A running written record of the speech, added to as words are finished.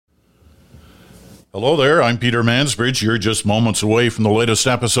Hello there, I'm Peter Mansbridge. You're just moments away from the latest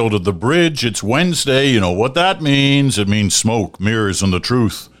episode of The Bridge. It's Wednesday. You know what that means. It means smoke, mirrors, and the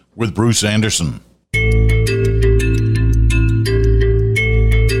truth with Bruce Anderson.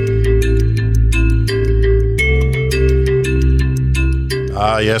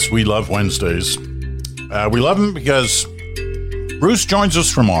 Yes, we love Wednesdays. We love them because Bruce joins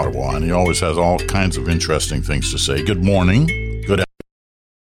us from Ottawa, and he always has all kinds of interesting things to say. Good morning. Good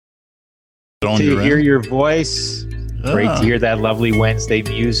to hear your voice. Great to hear that lovely Wednesday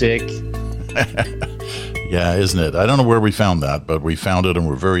music. Yeah, isn't it? I don't know where we found that, but we found it and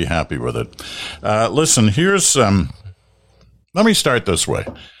we're very happy with it. Listen, here's, let me start this way.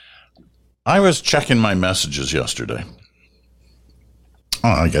 I was checking my messages yesterday.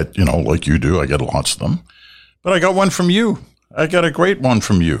 I get, like you do, I get lots of them. But I got one from you. I got a great one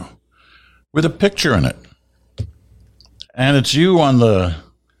from you with a picture in it. And it's you on the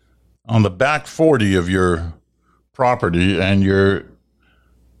back 40 of your property, and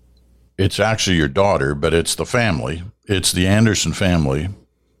it's actually your daughter, but it's the family. It's the Anderson family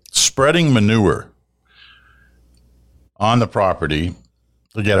spreading manure on the property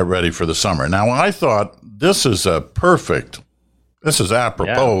to get it ready for the summer. Now, I thought this is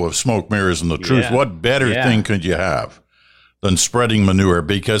apropos of smoke, mirrors, and the truth. Yeah. What better thing could you have than spreading manure?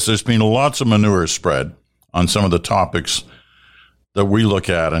 Because there's been lots of manure spread on some of the topics that we look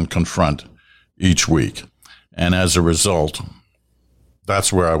at and confront each week. And as a result,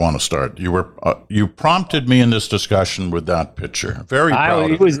 that's where I want to start. You prompted me in this discussion with that picture. Very proud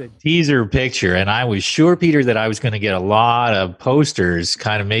of it. It was a teaser picture, and I was sure, Peter, that I was going to get a lot of posters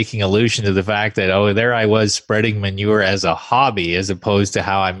kind of making allusion to the fact that, there I was spreading manure as a hobby as opposed to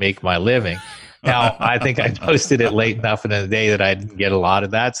how I make my living. Now, I think I posted it late enough in the day that I didn't get a lot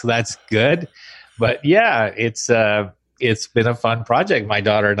of that, so that's good. But yeah, it's been a fun project my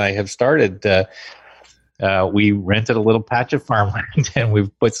daughter and I have started. We rented a little patch of farmland and we've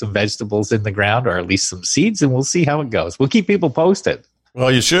put some vegetables in the ground, or at least some seeds, and we'll see how it goes. We'll keep people posted.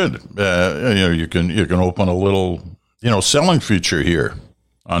 Well, you should. You can open a little, selling feature here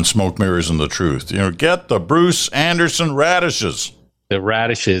on Smoke, Mirrors, and the Truth. Get the Bruce Anderson radishes. The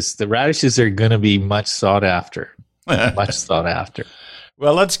radishes are going to be much sought after. Much sought after.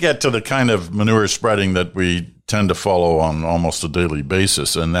 Well, let's get to the kind of manure spreading that we tend to follow on almost a daily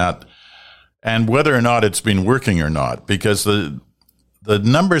basis, and whether or not it's been working or not, because the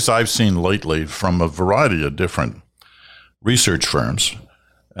numbers I've seen lately from a variety of different research firms,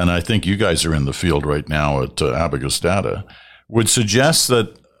 and I think you guys are in the field right now at Abacus Data, would suggest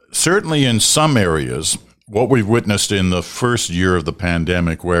that certainly in some areas, what we've witnessed in the first year of the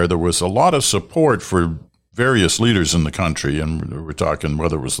pandemic, where there was a lot of support for various leaders in the country, and we're talking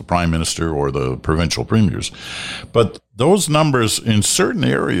whether it was the prime minister or the provincial premiers, but those numbers in certain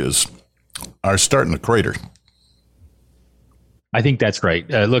areas are starting to crater. I think that's right.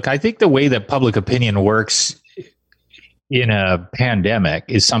 Look, I think the way that public opinion works in a pandemic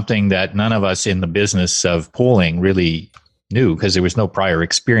is something that none of us in the business of polling really knew, because there was no prior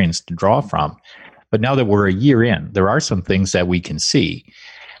experience to draw from. But now that we're a year in, there are some things that we can see.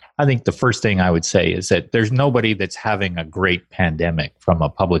 I think the first thing I would say is that there's nobody that's having a great pandemic from a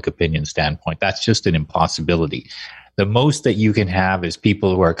public opinion standpoint. That's just an impossibility. The most that you can have is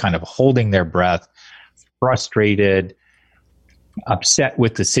people who are kind of holding their breath, frustrated, upset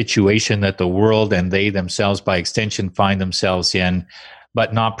with the situation that the world and they themselves, by extension, find themselves in,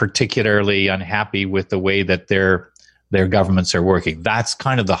 but not particularly unhappy with the way that their governments are working. That's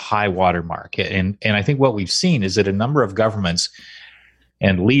kind of the high water mark. And I think what we've seen is that a number of governments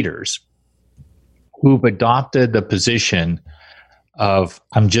and leaders who've adopted the position of,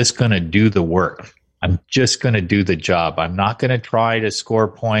 I'm just going to do the work. I'm just going to do the job. I'm not going to try to score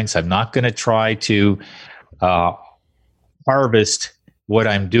points. I'm not going to try to harvest what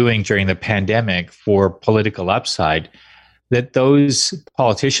I'm doing during the pandemic for political upside. That those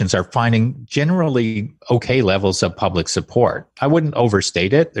politicians are finding generally okay levels of public support. I wouldn't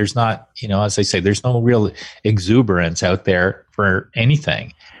overstate it. There's not, as I say, there's no real exuberance out there for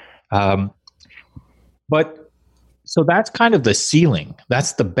anything. But so that's kind of the ceiling.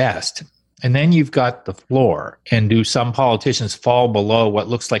 That's the best. And then you've got the floor. And do some politicians fall below what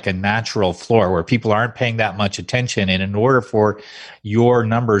looks like a natural floor where people aren't paying that much attention? And in order for your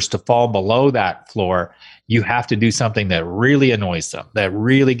numbers to fall below that floor, you have to do something that really annoys them, that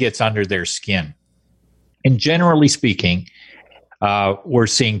really gets under their skin. And generally speaking, we're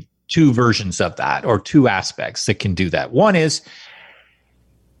seeing two versions of that, or two aspects that can do that. One is,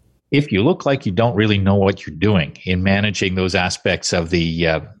 if you look like you don't really know what you're doing in managing those aspects of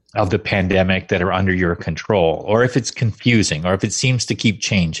the of the pandemic that are under your control, or if it's confusing, or if it seems to keep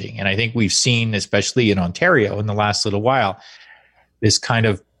changing. And I think we've seen, especially in Ontario in the last little while, this kind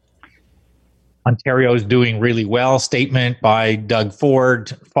of Ontario's doing really well statement by Doug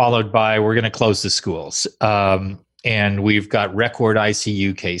Ford, followed by we're going to close the schools. And we've got record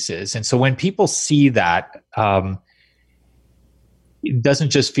ICU cases. And so when people see that, it doesn't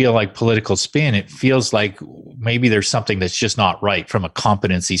just feel like political spin. It feels like maybe there's something that's just not right from a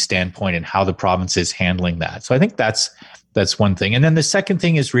competency standpoint and how the province is handling that. So I think that's one thing. And then the second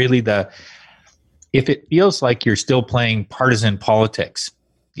thing is really if it feels like you're still playing partisan politics,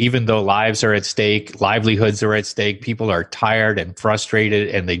 even though lives are at stake, livelihoods are at stake, people are tired and frustrated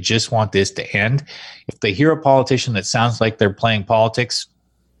and they just want this to end. If they hear a politician that sounds like they're playing politics,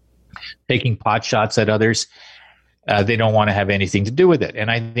 taking pot shots at others, they don't want to have anything to do with it.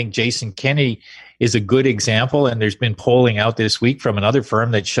 And I think Jason Kenney is a good example. And there's been polling out this week from another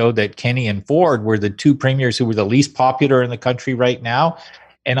firm that showed that Kenney and Ford were the two premiers who were the least popular in the country right now.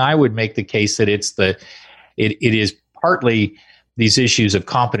 And I would make the case that it is partly these issues of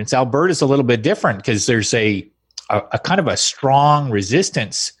competence. Alberta's a little bit different because there's a kind of a strong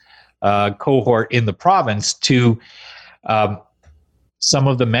resistance cohort in the province to some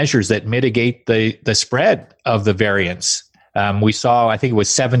of the measures that mitigate the spread of the variants. We saw, I think it was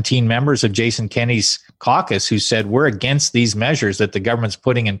 17 members of Jason Kenney's caucus who said, we're against these measures that the government's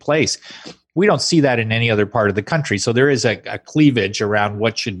putting in place. We don't see that in any other part of the country. So there is a cleavage around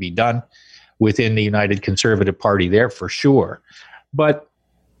what should be done within the United Conservative Party there for sure. But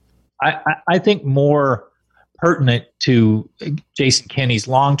I think more pertinent to Jason Kenney's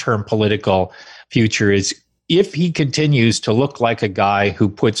long-term political future is if he continues to look like a guy who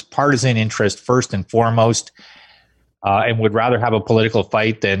puts partisan interest first and foremost and would rather have a political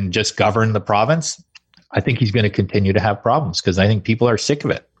fight than just govern the province, I think he's going to continue to have problems because I think people are sick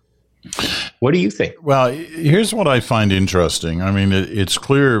of it. What do you think? Well, here's what I find interesting. I mean, it's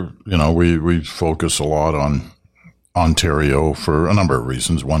clear, we focus a lot on Ontario for a number of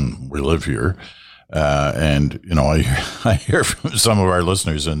reasons. One, we live here. And I hear from some of our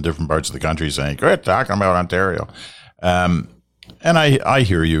listeners in different parts of the country saying, "Quit talking about Ontario." And I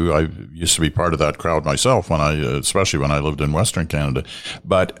hear you. I used to be part of that crowd myself especially when I lived in Western Canada.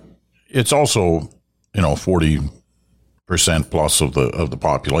 But it's also, 40% plus of the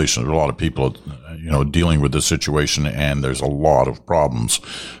population. There are a lot of people, dealing with this situation, and there's a lot of problems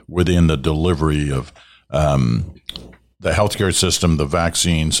within the delivery of the healthcare system, the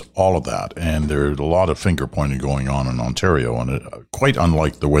vaccines, all of that. And there's a lot of finger pointing going on in Ontario, and quite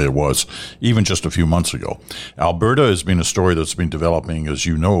unlike the way it was even just a few months ago. Alberta has been a story that's been developing, as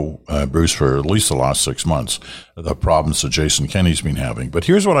you know, Bruce, for at least the last 6 months, the problems that Jason Kenney's been having. But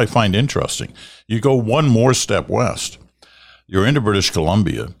here's what I find interesting. You go one more step west. You're into British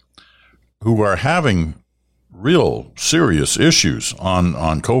Columbia, who are having real serious issues on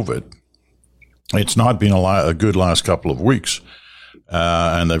COVID. It's not been a good last couple of weeks.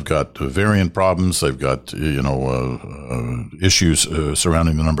 And they've got variant problems. They've got, issues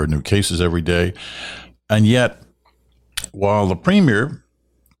surrounding the number of new cases every day. And yet, while the premier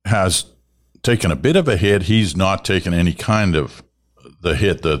has taken a bit of a hit, he's not taken any kind of the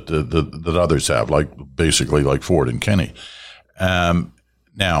hit that others have, basically like Ford and Kenney.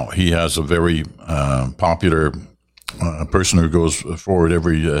 Now, he has a very popular a person who goes forward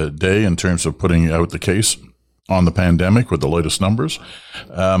every day in terms of putting out the case on the pandemic with the latest numbers.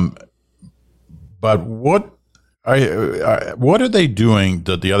 But what are they doing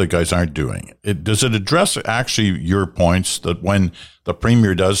that the other guys aren't doing? Does it address actually your points that when the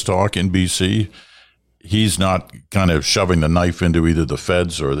premier does talk in BC, he's not kind of shoving the knife into either the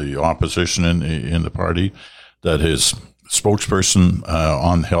feds or the opposition in the party, that his spokesperson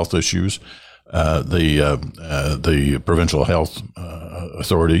on health issues, the provincial health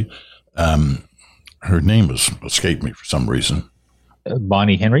authority, her name has escaped me for some reason.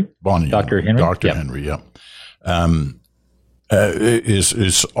 Bonnie Henry? Dr. Henry? Dr. Yep. Henry, yeah.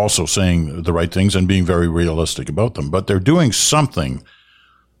 Is also saying the right things and being very realistic about them. But they're doing something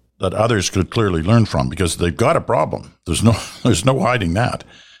that others could clearly learn from because they've got a problem. There's no hiding that.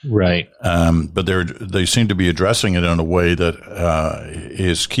 Right. But they seem to be addressing it in a way that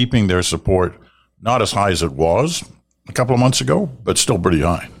is keeping their support not as high as it was a couple of months ago, but still pretty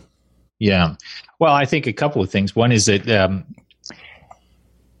high. Yeah. Well, I think a couple of things. One is that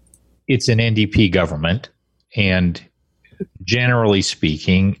it's an NDP government, and generally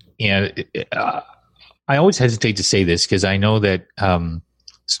speaking, and I always hesitate to say this because I know that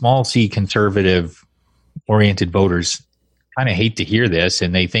small c conservative oriented voters kind of hate to hear this,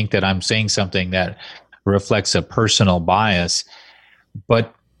 and they think that I'm saying something that reflects a personal bias.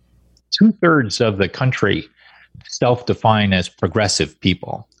 But 2/3 of the country self-define as progressive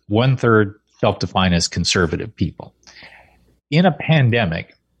people. 1/3 self-define as conservative people. In a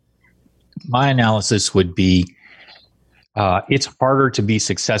pandemic, my analysis would be it's harder to be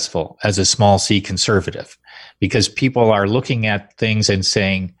successful as a small c conservative because people are looking at things and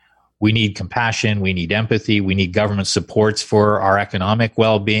saying, we need compassion, we need empathy, we need government supports for our economic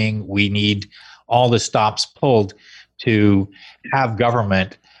well-being, we need all the stops pulled to have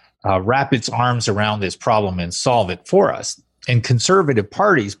government wrap its arms around this problem and solve it for us. And conservative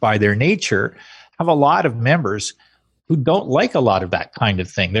parties, by their nature, have a lot of members who don't like a lot of that kind of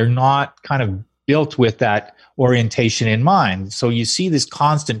thing. They're not kind of built with that orientation in mind. So you see this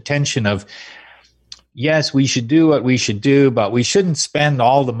constant tension of, yes, we should do what we should do, but we shouldn't spend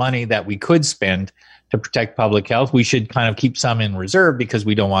all the money that we could spend to protect public health. We should kind of keep some in reserve because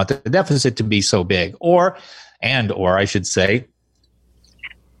we don't want the deficit to be so big. Or I should say,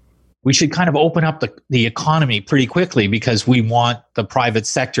 we should kind of open up the economy pretty quickly because we want the private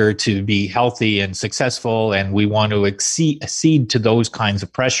sector to be healthy and successful, and we want to accede to those kinds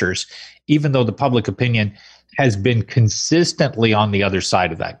of pressures, even though the public opinion has been consistently on the other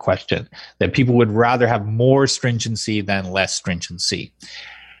side of that question, that people would rather have more stringency than less stringency.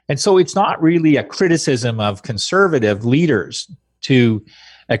 And so it's not really a criticism of conservative leaders to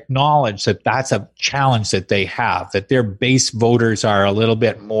acknowledge that that's a challenge that they have, that their base voters are a little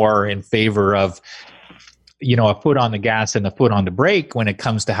bit more in favor of, a foot on the gas and a foot on the brake when it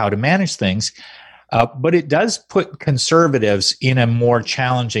comes to how to manage things. But it does put conservatives in a more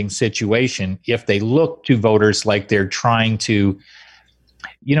challenging situation if they look to voters like they're trying to,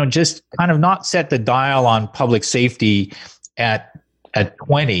 just kind of not set the dial on public safety at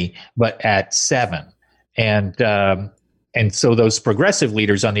 20, but at 7. And so those progressive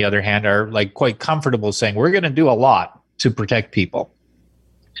leaders, on the other hand, are like quite comfortable saying, we're going to do a lot to protect people.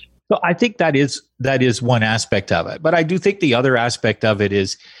 So I think that is one aspect of it. But I do think the other aspect of it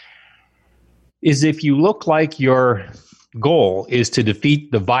is if you look like your goal is to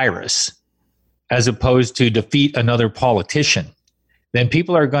defeat the virus as opposed to defeat another politician, then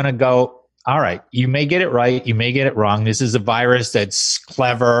people are going to go, all right, you may get it right, you may get it wrong. This is a virus that's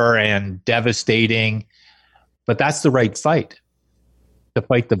clever and devastating, but that's the right fight, to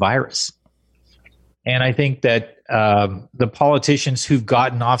fight the virus. And I think that the politicians who've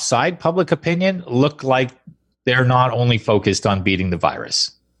gotten offside public opinion look like they're not only focused on beating the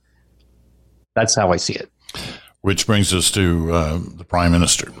virus. That's how I see it. Which brings us to the Prime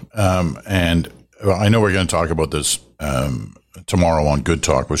Minister. And I know we're going to talk about this tomorrow on Good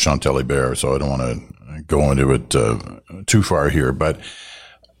Talk with Chantal Hébert, so I don't want to go into it too far here. But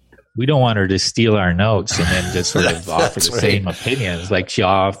we don't want her to steal our notes and then just sort of offer the same opinions like she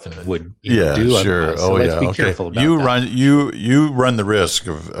often would do. Sure. So let's be careful about that. You run the risk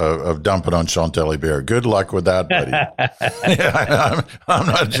of dumping on Chantal Hébert. Good luck with that, buddy. I'm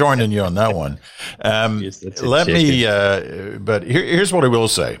not joining you on that one. But here's what I will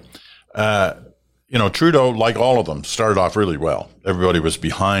say. Trudeau, like all of them, started off really well. Everybody was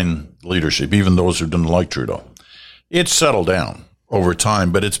behind leadership, even those who didn't like Trudeau. It's settled down over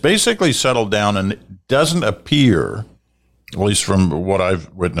time, but it's basically settled down and it doesn't appear, at least from what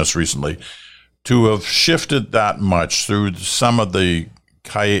I've witnessed recently, to have shifted that much through some of the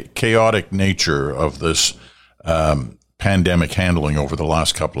chaotic nature of this pandemic handling over the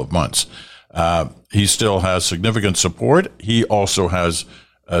last couple of months. He still has significant support. He also has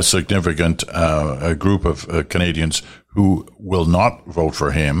a significant group of Canadians who will not vote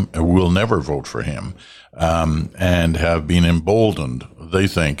for him, will never vote for him, and have been emboldened, they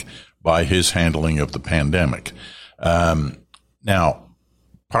think, by his handling of the pandemic. Now,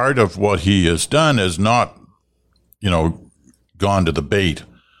 part of what he has done is not, gone to the bait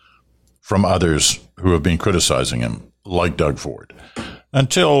from others who have been criticizing him, like Doug Ford.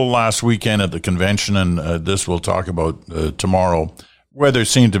 Until last weekend at the convention, and this we'll talk about tomorrow, where there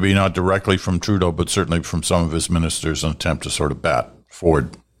seemed to be, not directly from Trudeau, but certainly from some of his ministers, an attempt to sort of bat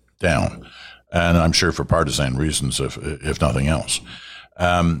Ford down. And I'm sure for partisan reasons, if nothing else.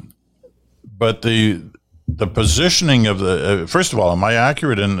 But the positioning of the first of all, am I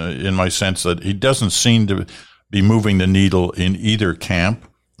accurate in my sense that he doesn't seem to be moving the needle in either camp,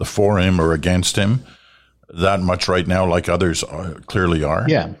 the for him or against him, that much right now, like others clearly are?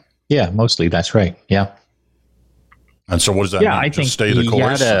 Yeah, mostly that's right. Yeah. And so what does that mean? I think stay the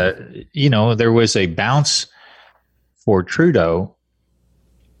course? There was a bounce for Trudeau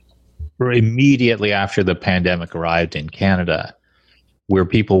immediately after the pandemic arrived in Canada, where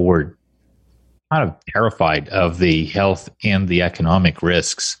people were kind of terrified of the health and the economic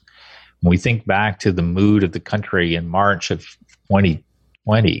risks. When we think back to the mood of the country in March of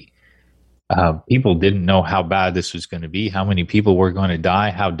 2020, People didn't know how bad this was going to be, how many people were going to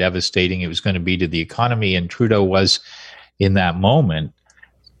die, how devastating it was going to be to the economy. And Trudeau was, in that moment,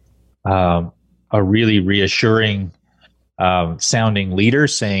 a really reassuring sounding leader,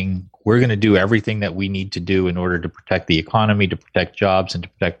 saying, we're going to do everything that we need to do in order to protect the economy, to protect jobs, and to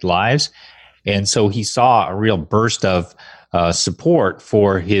protect lives. And so he saw a real burst of support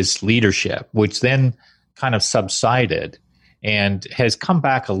for his leadership, which then kind of subsided and has come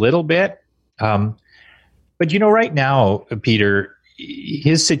back a little bit. But, right now, Peter,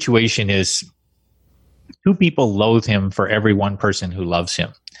 his situation is 2 people loathe him for every 1 person who loves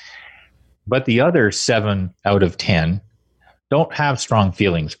him. But the other 7 out of 10 don't have strong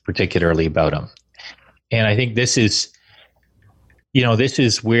feelings particularly about him. And I think this is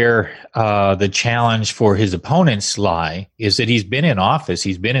where the challenge for his opponents lie, is that he's been in office,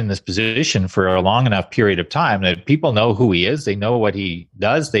 he's been in this position for a long enough period of time that people know who he is, they know what he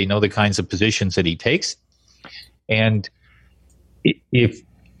does, they know the kinds of positions that he takes. And if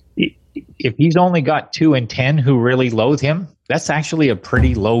he's only got 2 in 10 who really loathe him, that's actually a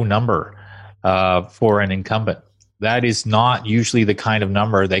pretty low number for an incumbent. That is not usually the kind of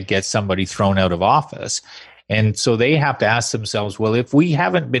number that gets somebody thrown out of office. And so they have to ask themselves, well, if we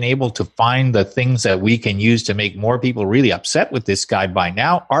haven't been able to find the things that we can use to make more people really upset with this guy by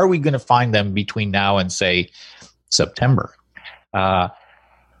now, are we going to find them between now and, say, September? And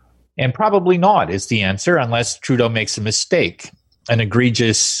probably not is the answer, unless Trudeau makes a mistake, an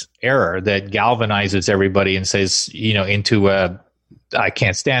egregious error that galvanizes everybody and says, into I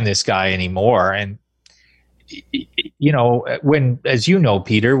can't stand this guy anymore. And when, as you know,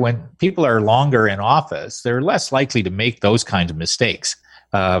 Peter, when people are longer in office, they're less likely to make those kinds of mistakes.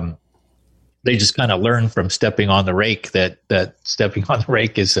 They just kind of learn from stepping on the rake that stepping on the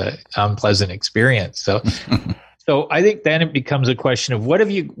rake is an unpleasant experience. So I think then it becomes a question of what are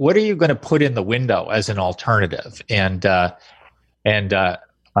you going to put in the window as an alternative?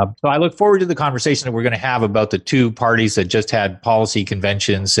 So I look forward to the conversation that we're going to have about the 2 parties that just had policy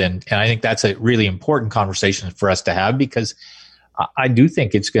conventions. And I think that's a really important conversation for us to have, because I do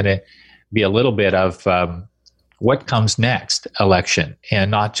think it's going to be a little bit of what comes next election,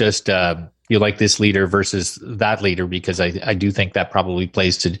 and not just you like this leader versus that leader, because I do think that probably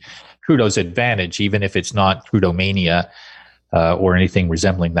plays to Trudeau's advantage, even if it's not Trudeau mania or anything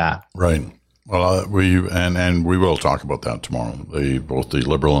resembling that. Right. Well, we will talk about that tomorrow. Both the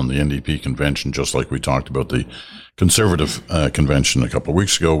Liberal and the NDP convention, just like we talked about the Conservative convention a couple of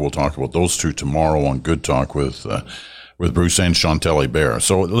weeks ago. We'll talk about those 2 tomorrow on Good Talk with Bruce and Chantal Hébert.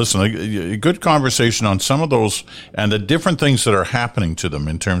 So listen, a good conversation on some of those and the different things that are happening to them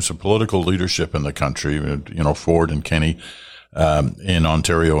in terms of political leadership in the country. Ford and Kenny in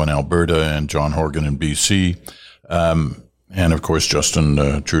Ontario and Alberta, and John Horgan in BC. And, of course,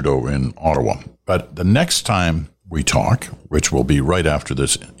 Justin Trudeau in Ottawa. But the next time we talk, which will be right after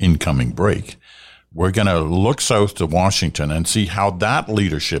this incoming break, we're going to look south to Washington and see how that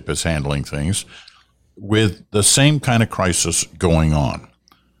leadership is handling things with the same kind of crisis going on.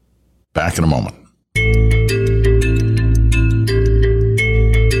 Back in a moment.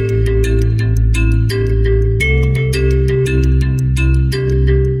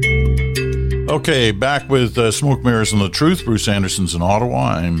 Okay, back with Smoke, Mirrors, and the Truth. Bruce Anderson's in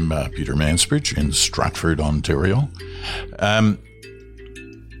Ottawa. I'm Peter Mansbridge in Stratford, Ontario.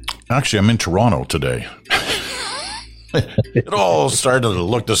 Actually, I'm in Toronto today. It all started to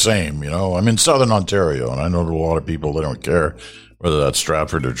look the same, I'm in Southern Ontario, and I know a lot of people that don't care whether that's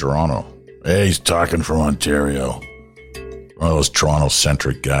Stratford or Toronto. Hey, he's talking from Ontario. One of those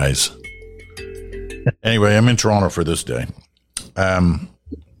Toronto-centric guys. Anyway, I'm in Toronto for this day.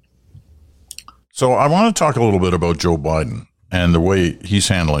 So I want to talk a little bit about Joe Biden and the way he's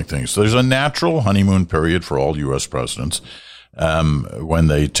handling things. There's a natural honeymoon period for all U.S. presidents when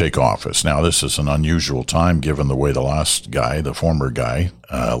they take office. Now, this is an unusual time given the way the last guy, the former guy,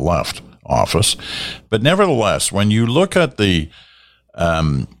 left office. But nevertheless, when you look at the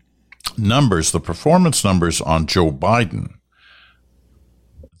numbers, the performance numbers on Joe Biden,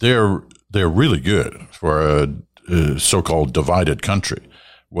 they're really good for a so-called divided country.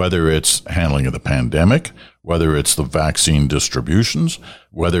 Whether it's handling of the pandemic, whether it's the vaccine distributions,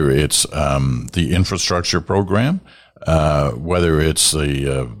 whether it's the infrastructure program, whether it's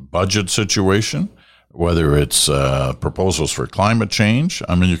the budget situation, whether it's proposals for climate change.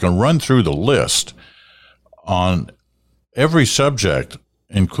 I mean, you can run through the list on every subject,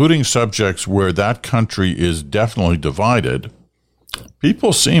 including subjects where that country is definitely divided.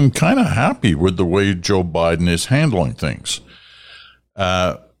 People seem kind of happy with the way Joe Biden is handling things.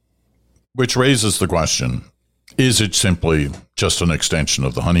 Which raises the question, is it simply just an extension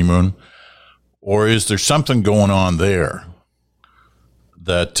of the honeymoon? Or is there something going on there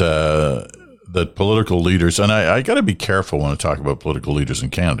that that political leaders, and I got to be careful when I talk about political leaders in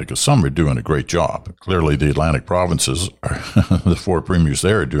Canada, because some are doing a great job. Clearly, the Atlantic provinces, the 4 premiers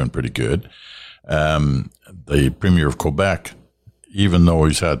there are doing pretty good. The Premier of Quebec, even though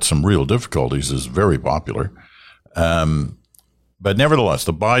he's had some real difficulties, is very popular. But nevertheless,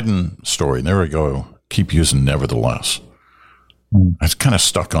 the Biden story, there we go, keep using nevertheless. I was kind of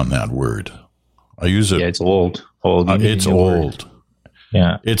stuck on that word. I use it. Yeah, it's old. It's old.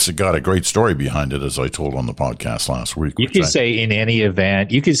 Yeah. It's got a great story behind it, as I told on the podcast last week. You can say in any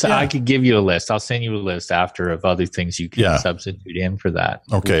event, you can say, I could give you a list. I'll send you a list after of other things you can substitute in for that.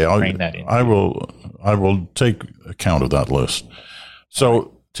 Okay. I will take account of that list.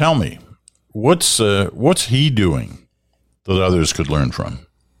 So tell me, what's he doing that others could learn from?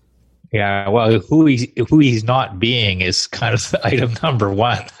 Yeah, well, who he's not being is kind of item number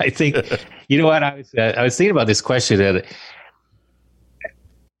one. I think, you know what, I was thinking about this question, that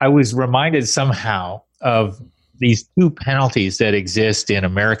I was reminded somehow of these 2 penalties that exist in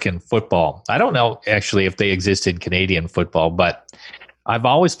American football. I don't know actually if they exist in Canadian football, but I've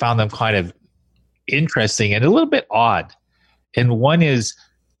always found them kind of interesting and a little bit odd. And one is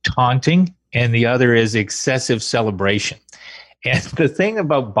taunting and the other is excessive celebration. And the thing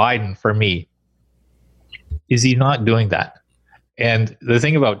about Biden for me is he's not doing that. And the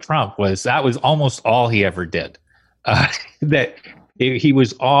thing about Trump was that was almost all he ever did. That he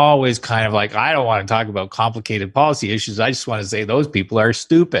was always kind of like, I don't want to talk about complicated policy issues. I just want to say those people are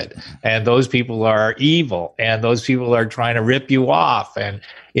stupid and those people are evil and those people are trying to rip you off and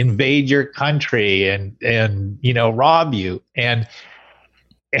invade your country and rob you. And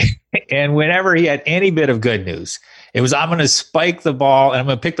whenever he had any bit of good news, it was, I'm going to spike the ball and I'm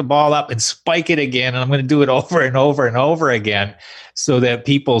going to pick the ball up and spike it again. And I'm going to do it over and over and over again so that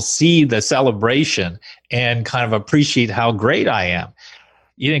people see the celebration and kind of appreciate how great I am.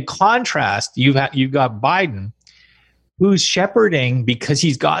 In contrast, you've got Biden, who's shepherding because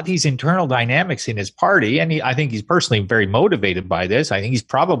he's got these internal dynamics in his party. And I think he's personally very motivated by this. I think he's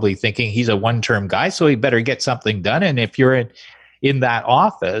probably thinking he's a one-term guy, so he better get something done. And if you're in that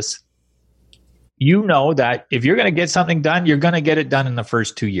office, you know that if you're going to get something done, you're going to get it done in the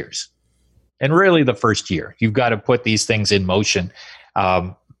first 2 years. And really the first year, you've got to put these things in motion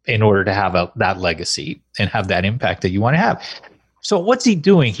in order to have that legacy and have that impact that you want to have. So what's he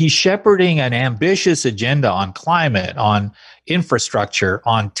doing? He's shepherding an ambitious agenda on climate, on infrastructure,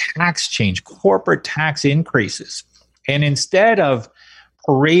 on tax change, corporate tax increases. And instead of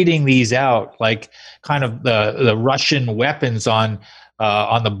parading these out like kind of the Russian weapons on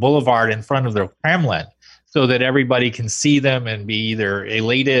the boulevard in front of the Kremlin so that everybody can see them and be either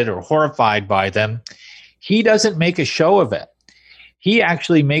elated or horrified by them, he doesn't make a show of it. He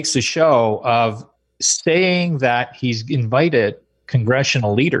actually makes a show of saying that he's invited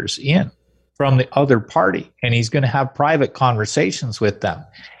congressional leaders in from the other party, and he's going to have private conversations with them.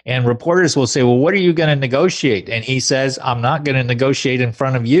 And reporters will say, well, what are you going to negotiate? And he says, I'm not going to negotiate in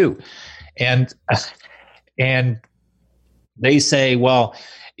front of you. And they say, well,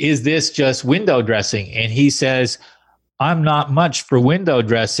 is this just window dressing? And he says, I'm not much for window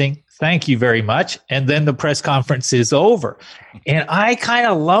dressing. Thank you very much. And then the press conference is over. And I kind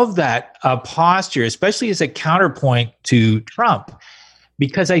of love that posture, especially as a counterpoint to Trump,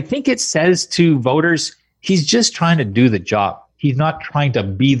 because I think it says to voters, he's just trying to do the job. He's not trying to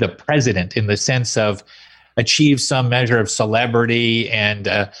be the president in the sense of achieve some measure of celebrity and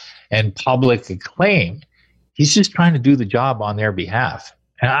public acclaim. He's just trying to do the job on their behalf.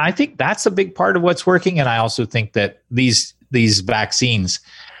 And I think that's a big part of what's working. And I also think that these vaccines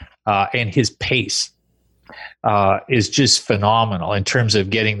and his pace is just phenomenal in terms of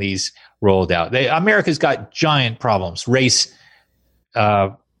getting these rolled out. America's got giant problems. Race,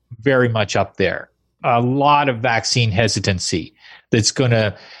 very much up there. A lot of vaccine hesitancy that's going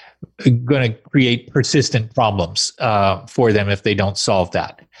to create persistent problems for them if they don't solve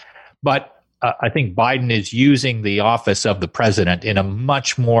that. But I think Biden is using the office of the president in a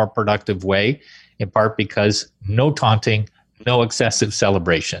much more productive way, in part because no taunting, no excessive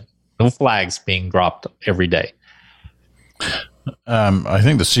celebration, no flags being dropped every day. I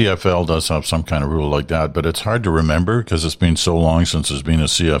think the CFL does have some kind of rule like that, but it's hard to remember because it's been so long since there's been a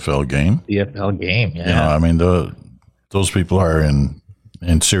CFL game. CFL game, yeah. I mean, those people are in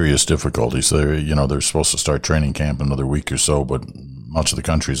serious difficulties. They're supposed to start training camp in another week or so, but much of the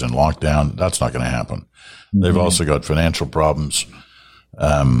country's in lockdown. That's not going to happen. Mm-hmm. They've also got financial problems.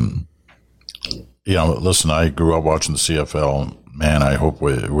 Listen, I grew up watching the CFL. Man, I hope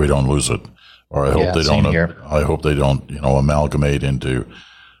we don't lose it, or I hope they don't. I hope they don't, amalgamate into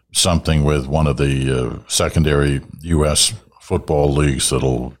something with one of the secondary U.S. football leagues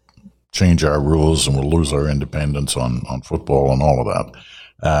that'll change our rules and we'll lose our independence on football and all of that.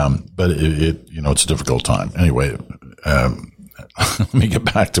 But it's a difficult time. Anyway, let me get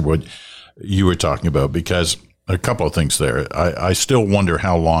back to what you were talking about, because a couple of things there. I still wonder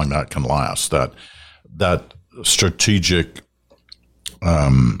how long that can last, that strategic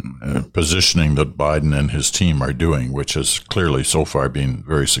positioning that Biden and his team are doing, which has clearly so far been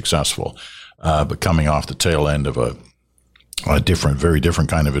very successful, but coming off the tail end of a very different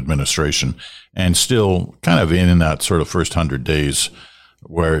kind of administration, and still kind of in that sort of first 100 days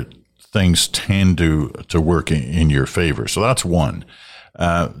where things tend to work in your favor. So that's one.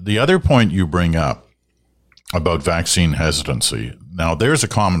 The other point you bring up about vaccine hesitancy. Now, there's a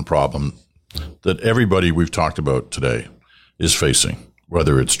common problem that everybody we've talked about today is facing,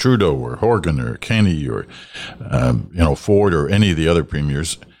 whether it's Trudeau or Horgan or Kenney or, Ford or any of the other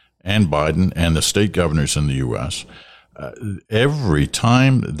premiers, and Biden and the state governors in the U.S. Every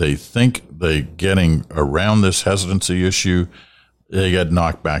time they think they're getting around this hesitancy issue, they get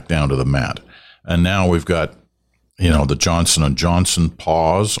knocked back down to the mat. And now we've got, the Johnson & Johnson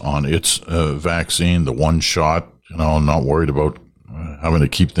pause on its vaccine, the one shot, not worried about having to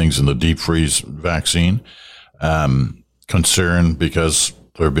keep things in the deep freeze vaccine. Concern because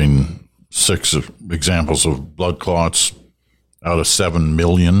there have been 6 examples of blood clots out of 7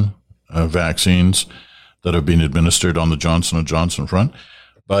 million vaccines that have been administered on the Johnson & Johnson front.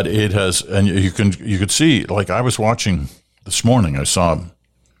 But it has, and you could see, like I was watching this morning, I saw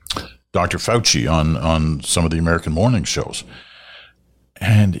Dr. Fauci on some of the American morning shows.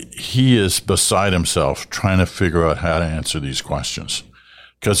 And he is beside himself trying to figure out how to answer these questions,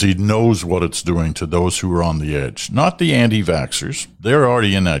 because he knows what it's doing to those who are on the edge. Not the anti-vaxxers. They're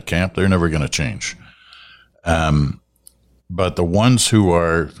already in that camp. They're never going to change. But the ones who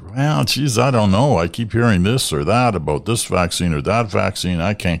are, I don't know. I keep hearing this or that about this vaccine or that vaccine.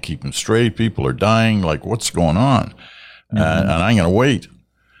 I can't keep them straight. People are dying. Like, what's going on? And I'm going to wait.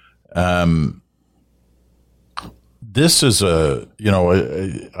 This is I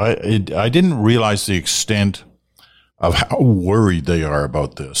didn't realize the extent of how worried they are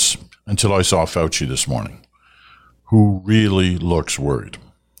about this until I saw Fauci this morning, who really looks worried.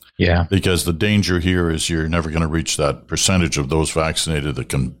 Yeah. Because the danger here is you're never going to reach that percentage of those vaccinated that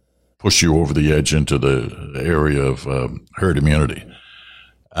can push you over the edge into the area of herd immunity.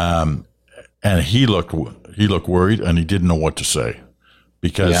 And he looked worried, and he didn't know what to say,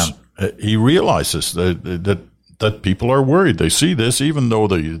 because he realizes that people are worried. They see this, even though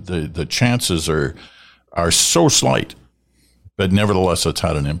the chances are so slight, but nevertheless, it's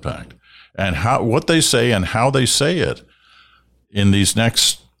had an impact. And what they say and how they say it in these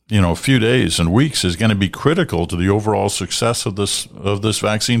next few days and weeks is going to be critical to the overall success of this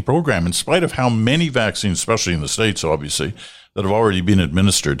vaccine program. In spite of how many vaccines, especially in the States, obviously, that have already been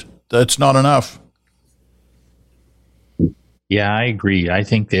administered, that's not enough. Yeah, I agree. I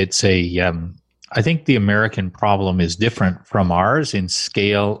think it's I think the American problem is different from ours in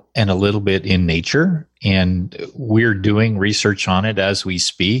scale and a little bit in nature. And we're doing research on it as we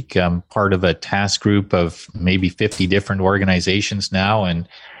speak. I'm part of a task group of maybe 50 different organizations now, and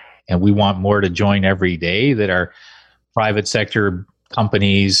we want more to join every day that are private sector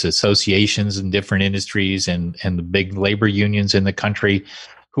companies, associations in different industries, and the big labor unions in the country,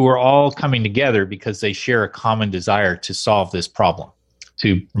 who are all coming together because they share a common desire to solve this problem,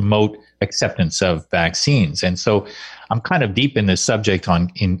 to promote acceptance of vaccines. And so I'm kind of deep in this subject on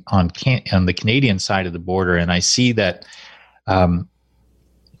the Canadian side of the border, and I see that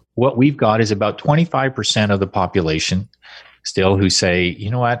what we've got is about 25% of the population still who say,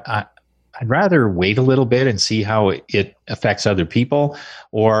 you know what, I'd rather wait a little bit and see how it affects other people,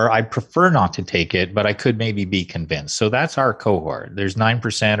 or I prefer not to take it, but I could maybe be convinced. So that's our cohort. There's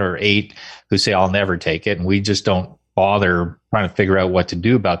 9% or 8% who say, I'll never take it, and we just don't bother trying to figure out what to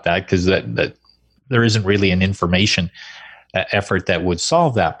do about that, because that there isn't really an information effort that would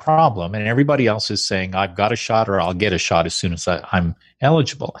solve that problem. And everybody else is saying, I've got a shot, or I'll get a shot as soon as I'm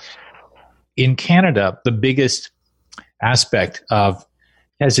eligible. In Canada, the biggest aspect of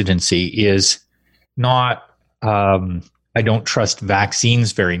hesitancy is not I don't trust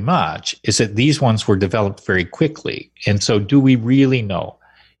vaccines very much, is that these ones were developed very quickly. And so do we really know?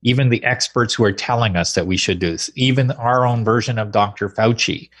 Even the experts who are telling us that we should do this, even our own version of Dr.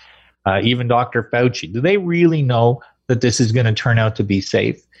 Fauci, do they really know that this is going to turn out to be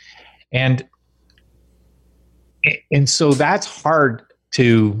safe? And so that's hard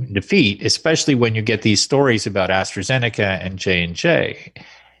to defeat, especially when you get these stories about AstraZeneca and J&J.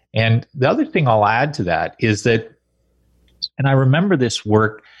 And the other thing I'll add to that is that, and I remember this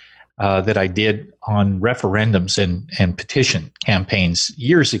work that I did on referendums and petition campaigns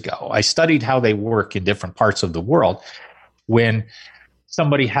years ago. I studied how they work in different parts of the world. When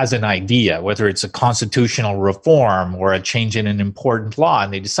somebody has an idea, whether it's a constitutional reform or a change in an important law,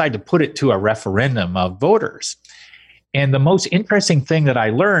 and they decide to put it to a referendum of voters. And the most interesting thing that I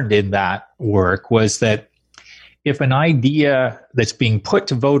learned in that work was that if an idea that's being put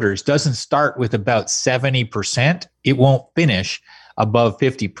to voters doesn't start with about 70%, it won't finish above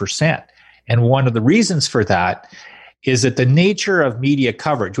 50%. And one of the reasons for that is that the nature of media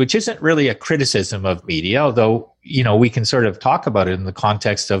coverage, which isn't really a criticism of media, although, we can sort of talk about it in the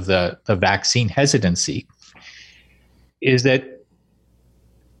context of the vaccine hesitancy, is that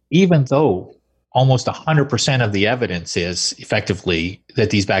even though almost 100% of the evidence is effectively that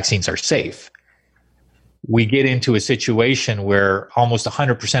these vaccines are safe, we get into a situation where almost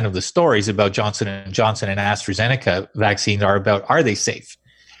 100% of the stories about Johnson & Johnson and AstraZeneca vaccines are about, are they safe?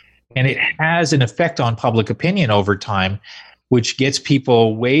 And it has an effect on public opinion over time, which gets people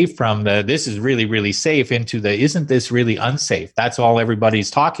away from the, this is really, really safe, into the, isn't this really unsafe? That's all everybody's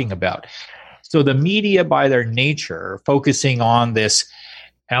talking about. So the media, by their nature, focusing on this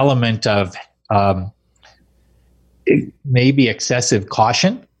element of maybe excessive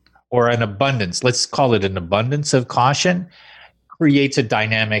caution, or an abundance, let's call it an abundance of caution, creates a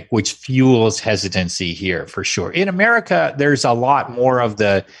dynamic which fuels hesitancy here for sure. In America, there's a lot more of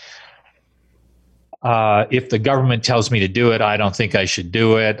the, if the government tells me to do it, I don't think I should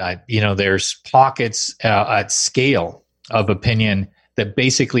do it. There's pockets at scale of opinion that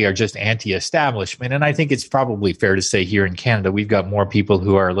basically are just anti-establishment. And I think it's probably fair to say here in Canada, we've got more people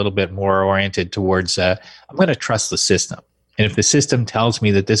who are a little bit more oriented towards, I'm going to trust the system. And if the system tells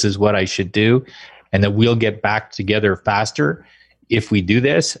me that this is what I should do and that we'll get back together faster if we do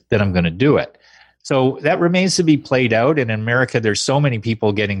this, then I'm going to do it. So that remains to be played out. And in America, there's so many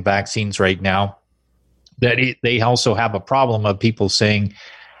people getting vaccines right now that they also have a problem of people saying,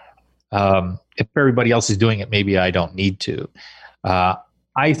 if everybody else is doing it, maybe I don't need to.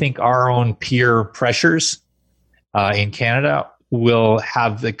 I think our own peer pressures in Canada will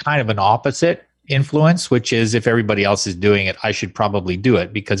have the kind of an opposite influence, which is if everybody else is doing it, I should probably do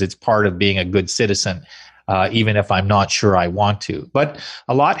it because it's part of being a good citizen, even if I'm not sure I want to. But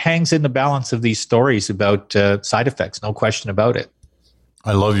a lot hangs in the balance of these stories about side effects, no question about it.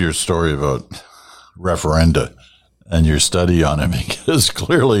 I love your story about referenda and your study on it, because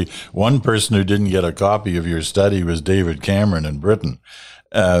clearly one person who didn't get a copy of your study was David Cameron in Britain,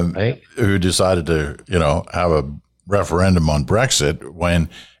 right, who decided to, have a referendum on Brexit when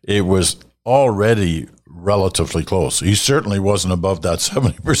it was already relatively close. He certainly wasn't above that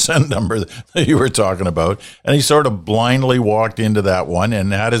 70% number that you were talking about. And he sort of blindly walked into that one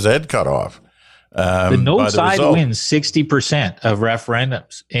and had his head cut off. The no side wins 60% of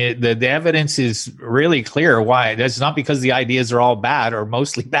referendums. The evidence is really clear why. It's not because the ideas are all bad or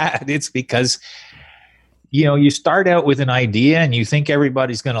mostly bad. It's because, you start out with an idea and you think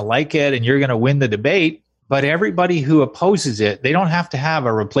everybody's going to like it and you're going to win the debate. But everybody who opposes it, they don't have to have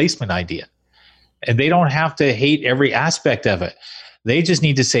a replacement idea. And they don't have to hate every aspect of it. They just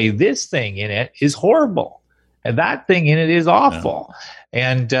need to say this thing in it is horrible. And that thing in it is awful. Yeah.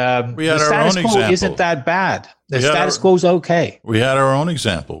 And the status quo isn't that bad. The status quo is okay. We had our own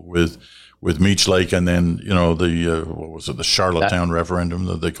example with Meech Lake, and then, the Charlottetown referendum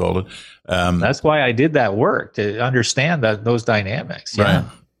that they called it. That's why I did that work, to understand those dynamics. Yeah. Right.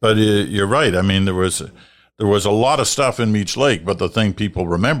 But you're right. I mean, there was a lot of stuff in Meech Lake, but the thing people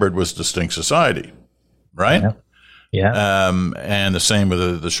remembered was distinct society, right? Yeah. And the same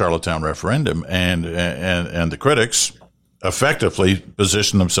with the Charlottetown referendum, and the critics effectively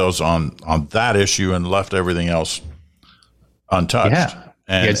positioned themselves on that issue and left everything else untouched. Yeah.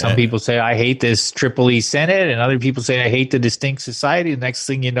 And some people say, I hate this Triple E Senate, and other people say, I hate the distinct society. The next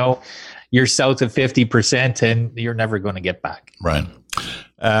thing you know, you're south of 50% and you're never going to get back. Right.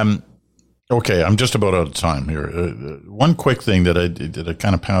 Okay, I'm just about out of time here. One quick thing that I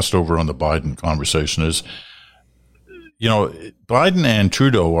kind of passed over on the Biden conversation is, Biden and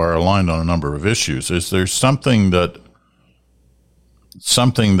Trudeau are aligned on a number of issues. Is there something that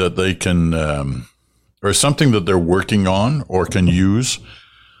they can, or something that they're working on or can use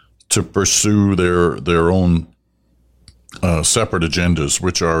to pursue their own separate agendas,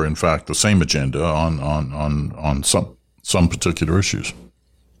 which are in fact the same agenda on some particular issues?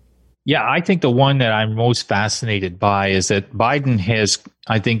 Yeah, I think the one that I'm most fascinated by is that Biden has,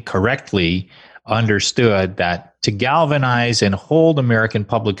 I think, correctly understood that to galvanize and hold American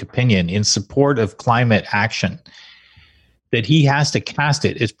public opinion in support of climate action, that he has to cast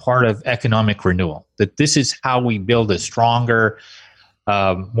it as part of economic renewal, that this is how we build a stronger,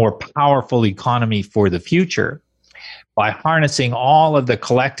 more powerful economy for the future by harnessing all of the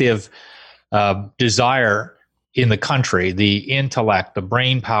collective desire in the country, the intellect, the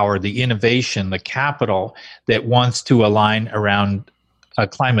brain power, the innovation, the capital that wants to align around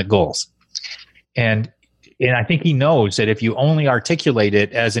climate goals. And I think he knows that if you only articulate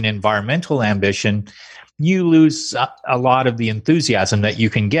it as an environmental ambition, you lose a lot of the enthusiasm that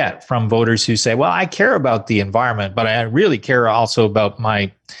you can get from voters who say, well, I care about the environment, but I really care also about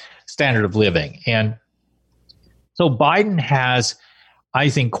my standard of living. And so Biden has, I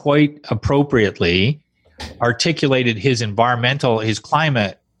think, quite appropriately articulated his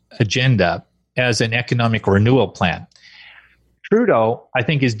climate agenda as an economic renewal plan. Trudeau, I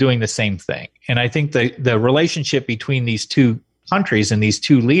think, is doing the same thing. And I think the relationship between these two countries and these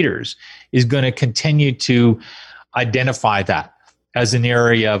two leaders is going to continue to identify that as an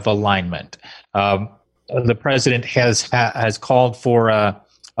area of alignment. The president has called for a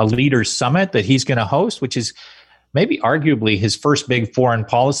leaders summit that he's going to host, which is maybe arguably his first big foreign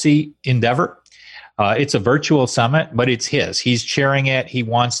policy endeavor. It's a virtual summit, but it's his. He's chairing it. He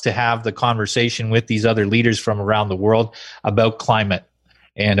wants to have the conversation with these other leaders from around the world about climate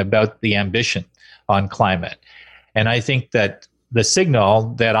and about the ambition on climate. And I think that the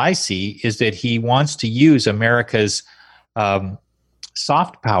signal that I see is that he wants to use America's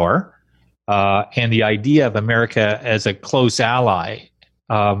soft power and the idea of America as a close ally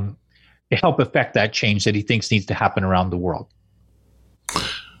to help affect that change that he thinks needs to happen around the world.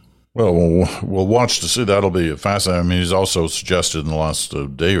 Well, we'll watch to see. That'll be fascinating. I mean, he's also suggested in the last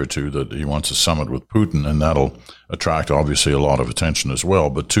day or two that he wants a summit with Putin, and that'll attract, obviously, a lot of attention as well.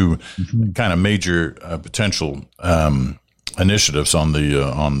 But two kind of major potential initiatives on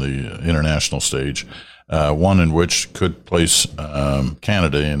the international stage, one in which could place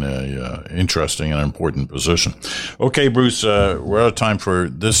Canada in a interesting and important position. Okay, Bruce, we're out of time for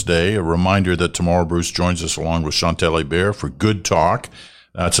this day. A reminder that tomorrow Bruce joins us along with Chantal Hébert for Good Talk.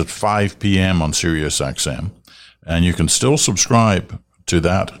 That's at 5 p.m. on Sirius XM. And you can still subscribe to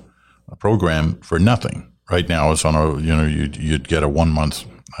that program for nothing. Right now, it's on you'd get a 1-month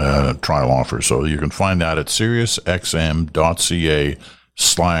trial offer. So you can find that at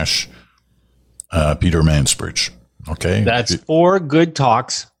SiriusXM.ca/Peter Mansbridge. Okay. That's 4 good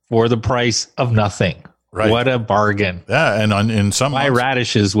talks for the price of nothing. Right. What a bargain. Yeah. And in some my months,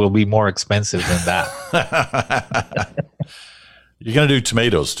 radishes will be more expensive than that. You're going to do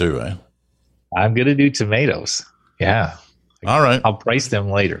tomatoes too, eh? I'm going to do tomatoes. Yeah. All right. I'll price them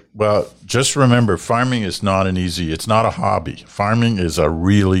later. Well, just remember, farming is not it's not a hobby. Farming is a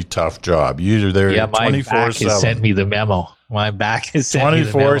really tough job. You're there 24/7. My back has sent me the memo. My back has sent me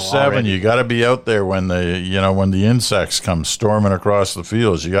the memo 24/7. You got to be out there when the insects come storming across the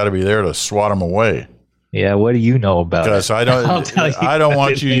fields. You got to be there to swat them away. Yeah, what do you know about it? Because I don't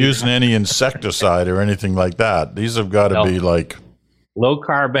want you using any insecticide or anything like that. These have got to be like low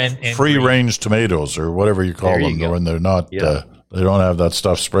carbon and free range tomatoes or whatever you call them when they're not they don't have that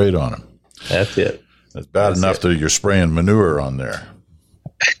stuff sprayed on them. That's it. It's bad enough that you're spraying manure on there.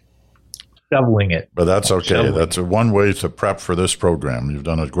 Shoveling it. But that's okay. That's one way to prep for this program. You've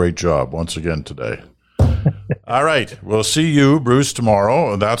done a great job once again today. All right. We'll see you, Bruce,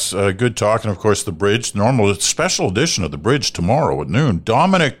 tomorrow. That's a good talk. And, of course, The Bridge. Normal special edition of The Bridge tomorrow at noon.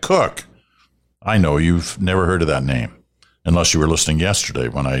 Dominic Cook. I know you've never heard of that name, unless you were listening yesterday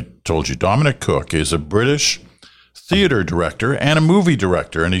when I told you. Dominic Cook is a British theater director and a movie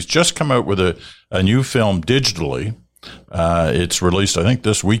director, and he's just come out with a new film digitally. It's released, I think,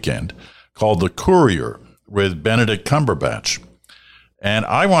 this weekend, called The Courier with Benedict Cumberbatch. And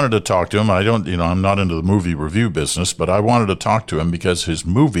I wanted to talk to him. I'm not into the movie review business, but I wanted to talk to him because his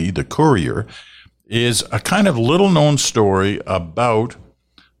movie, The Courier, is a kind of little-known story about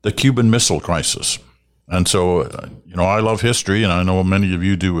the Cuban Missile Crisis. And so, I love history, and I know many of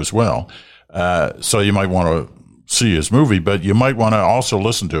you do as well. So you might want to see his movie, but you might want to also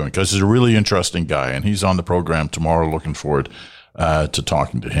listen to him because he's a really interesting guy, and he's on the program tomorrow. Looking forward to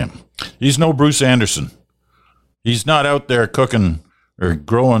talking to him. He's no Bruce Anderson. He's not out there cooking or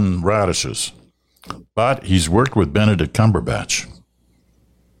growing radishes, but he's worked with Benedict Cumberbatch.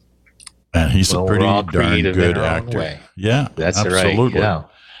 And he's a pretty darn good actor. Yeah, that's absolutely. Right. Yeah.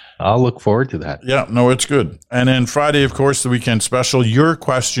 I'll look forward to that. Yeah, no, it's good. And then Friday, of course, the weekend special. Your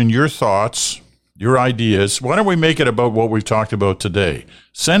question, your thoughts, your ideas. Why don't we make it about what we've talked about today?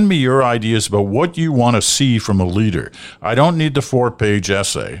 Send me your ideas about what you want to see from a leader. I don't need the 4-page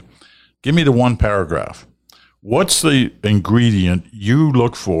essay. Give me the 1 paragraph. What's the ingredient you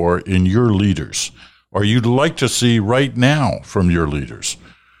look for in your leaders, or you'd like to see right now from your leaders?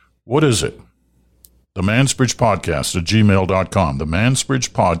 What is it? The Mansbridge Podcast at gmail.com. The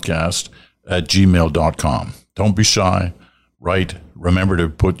Mansbridge Podcast at gmail.com. Don't be shy. Write. Remember to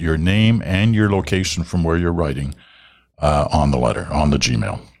put your name and your location from where you're writing on the letter, on the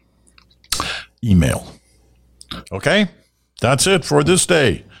Gmail. Email. Okay? That's it for this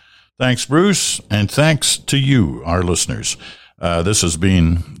day. Thanks, Bruce, and thanks to you, our listeners. This has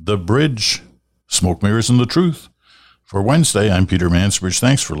been The Bridge, Smoke, Mirrors, and the Truth. For Wednesday, I'm Peter Mansbridge.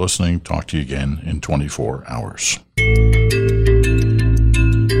 Thanks for listening. Talk to you again in 24 hours.